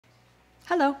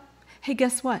Hello. Hey,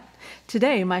 guess what?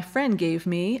 Today my friend gave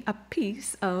me a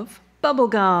piece of bubble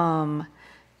gum.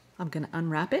 I'm going to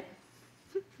unwrap it.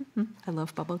 I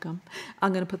love bubble gum.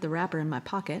 I'm going to put the wrapper in my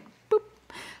pocket. Boop.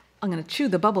 I'm going to chew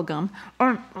the bubble gum.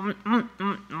 And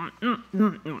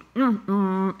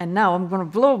now I'm going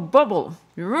to blow a bubble.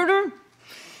 You ready?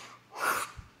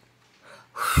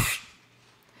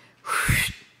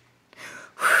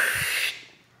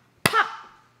 Pop!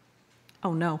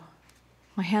 Oh no,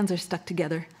 my hands are stuck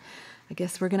together. I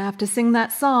guess we're going to have to sing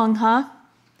that song, huh?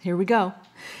 Here we go.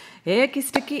 Icky,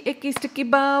 sticky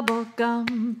bubble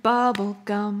gum, bubble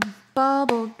gum,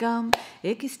 bubble gum.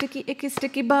 Icky,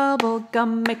 sticky bubble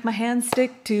gum. Make my hands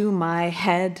stick to my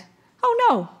head. Oh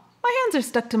no, my hands are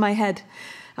stuck to my head.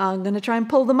 I'm going to try and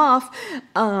pull them off.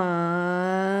 Unstick.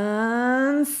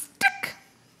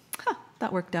 Huh,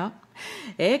 that worked out.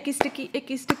 Icky,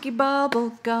 sticky bubble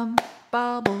gum,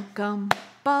 bubble gum,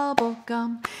 bubble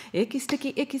gum. Icky,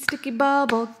 sticky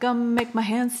bubble gum. Make my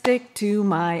hands stick to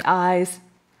my eyes.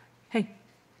 Hey,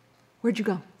 where'd you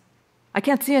go? I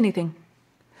can't see anything.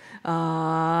 Unstick.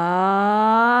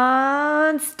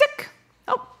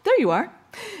 Oh, there you are.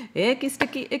 Icky,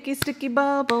 sticky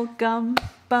bubble gum,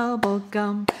 bubble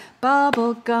gum,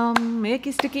 bubble gum.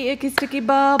 Icky, sticky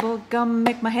bubble gum.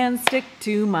 Make my hands stick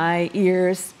to my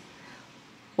ears.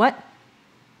 What?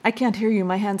 I can't hear you.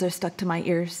 My hands are stuck to my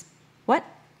ears. What?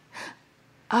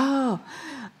 Oh,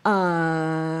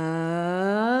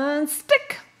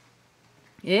 unstick.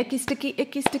 Icky,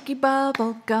 sticky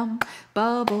bubble gum,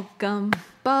 bubble gum,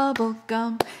 bubble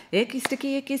gum. Icky,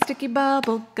 sticky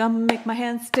bubble gum. Make my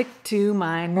hands stick to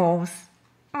my nose.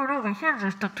 Oh no, my hands are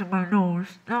stuck to my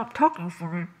nose. Now I'm talking for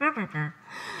me.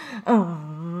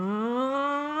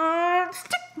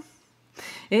 Stick.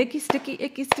 Icky,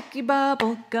 sticky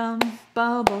bubble gum,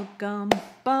 bubble gum,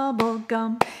 bubble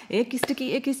gum. Icky,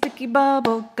 sticky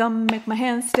bubble gum. Make my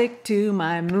hands stick to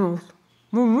my mouth.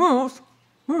 Mouth.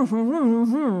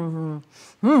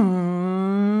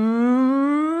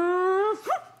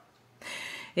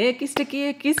 Icky,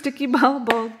 sticky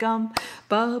bubble gum,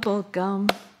 bubble gum,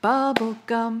 bubble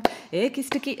gum. Icky,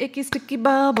 sticky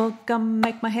bubble gum.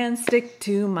 Make my hands stick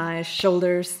to my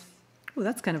shoulders. Ooh,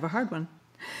 that's kind of a hard one.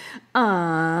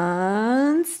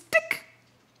 Unstick.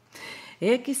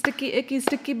 Icky,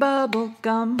 sticky bubble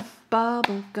gum,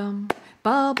 bubble gum,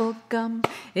 bubble gum.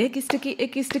 Icky,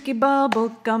 sticky bubble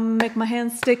gum. Make my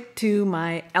hands stick to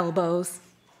my elbows.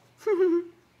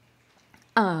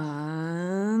 Unstick.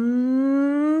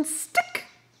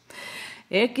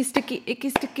 Icky,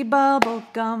 sticky bubble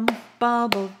gum,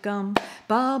 bubble gum,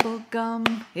 bubble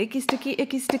gum. Icky,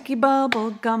 sticky bubble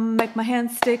gum. Make my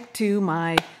hands stick to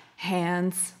my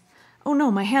hands. Oh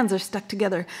no, my hands are stuck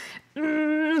together.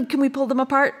 Can we pull them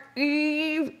apart?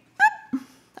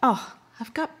 Oh,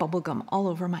 I've got bubblegum all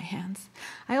over my hands.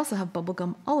 I also have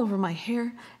bubblegum all over my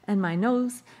hair and my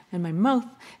nose and my mouth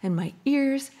and my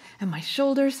ears and my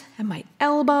shoulders and my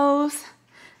elbows.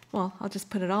 Well, I'll just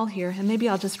put it all here and maybe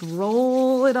I'll just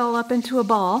roll it all up into a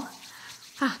ball.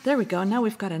 Ah, there we go. Now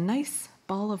we've got a nice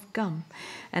ball of gum.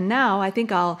 And now I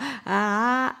think I'll...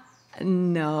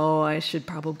 No, I should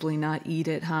probably not eat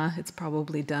it, huh? It's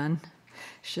probably done.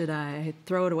 Should I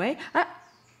throw it away?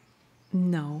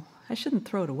 No, I shouldn't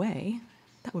throw it away.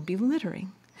 That would be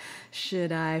littering.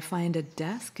 Should I find a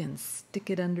desk and stick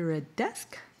it under a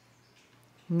desk?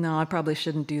 No, I probably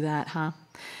shouldn't do that, huh?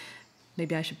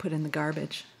 Maybe I should put it in the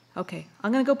garbage. Okay,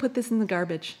 I'm gonna go put this in the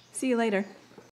garbage. See you later.